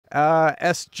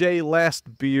SJ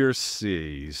Last Beer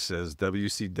C says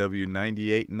WCW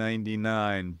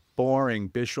 98-99. Boring.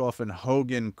 Bischoff and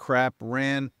Hogan crap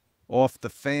ran off the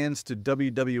fans to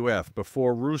WWF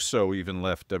before Russo even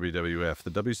left WWF.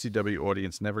 The WCW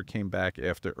audience never came back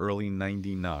after early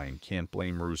 99. Can't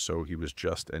blame Russo. He was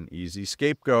just an easy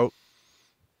scapegoat.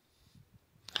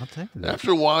 I'll take that.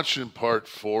 After watching part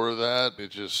 4 of that,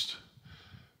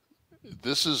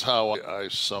 this is how I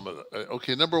sum it.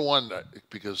 Okay, number one,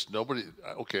 because nobody,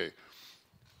 okay,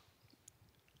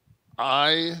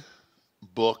 I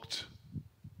booked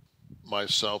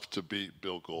myself to beat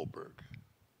Bill Goldberg.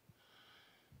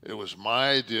 It was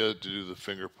my idea to do the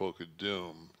finger poke of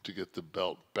doom to get the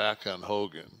belt back on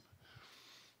Hogan.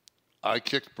 I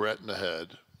kicked Brett in the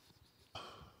head.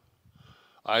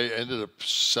 I ended up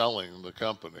selling the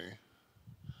company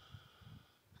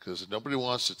because nobody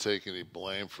wants to take any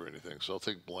blame for anything. So I'll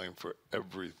take blame for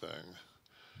everything.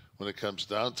 When it comes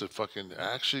down to fucking,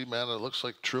 actually, man, it looks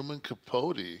like Truman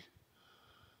Capote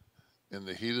in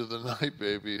the heat of the night,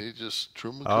 baby.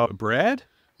 Truman Capote. Brad?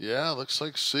 Yeah, looks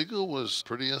like Siegel was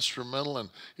pretty instrumental, and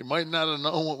he might not have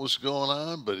known what was going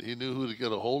on, but he knew who to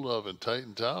get a hold of in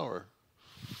Titan Tower.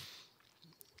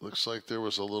 Looks like there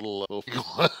was a little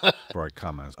Bright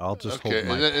comments. I'll just okay,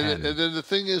 hold my and pen. then the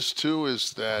thing is too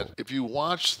is that if you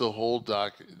watch the whole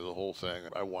thing,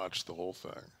 I watched the whole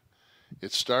thing.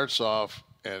 It starts off,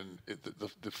 and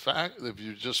the fact that if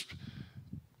you just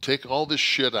take all this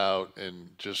shit out and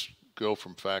just go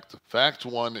from fact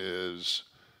one is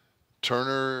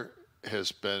Turner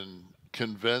has been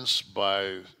convinced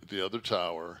by the other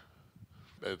tower,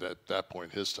 at that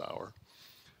point his tower,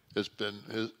 has been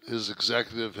his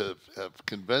executive have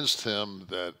convinced him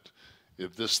that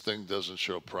if this thing doesn't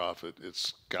show profit,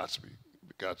 it's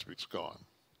gone.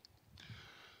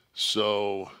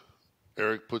 So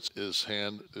Eric puts his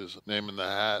name in the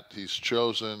hat. He's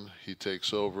chosen. He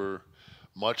takes over,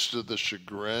 much to the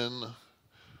chagrin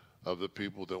of the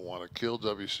people that want to kill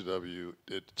WCW.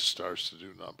 It starts to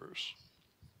do numbers.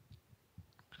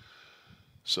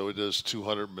 So it does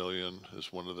 200 million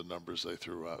is one of the numbers they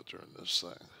threw out during this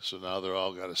thing. So now they're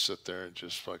all got to sit there and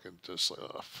just like,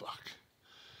 oh, fuck.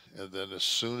 And then as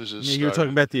soon as it started... You were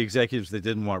talking about the executives that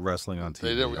didn't want wrestling on TV.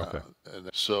 They didn't, okay. And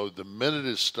so the minute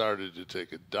it started to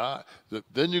take a dive,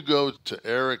 then you go to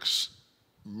Eric's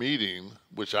meeting,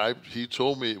 which he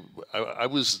told me, I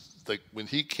was like, when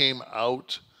he came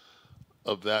out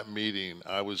of that meeting,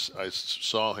 I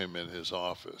saw him in his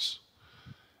office.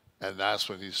 And that's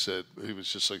when he said, he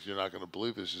was just like, you're not going to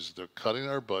believe this. He said, they're cutting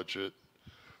our budget,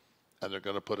 and they're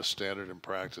going to put a standard and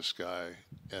practice guy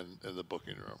in the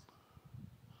booking room.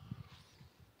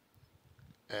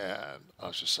 And I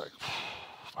was just like,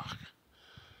 fuck.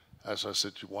 As I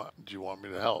said, do you want me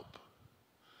to help?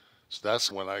 So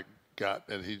that's when I got,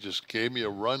 and he just gave me a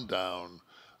rundown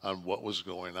on what was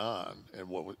going on and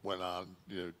what went on.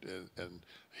 And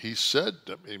he said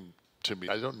to me,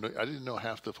 I didn't know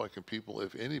half the fucking people,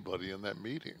 if anybody, in that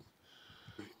meeting.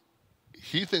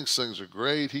 He thinks things are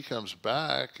great. He comes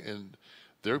back, and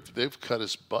they've cut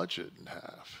his budget in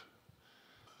half.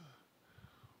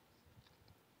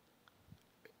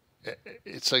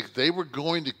 It's like they were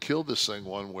going to kill this thing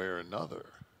one way or another.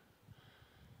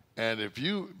 And if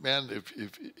you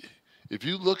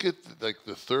look at like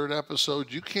the third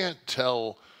episode, you can't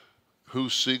tell who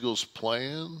Siegel's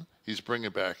playing. He's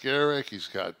bringing back Eric. He's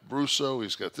got Russo.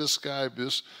 He's got this guy.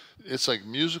 It's like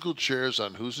musical chairs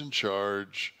on who's in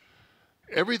charge.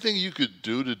 Everything you could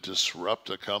do to disrupt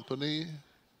a company,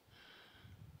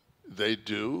 they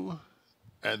do.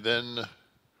 And then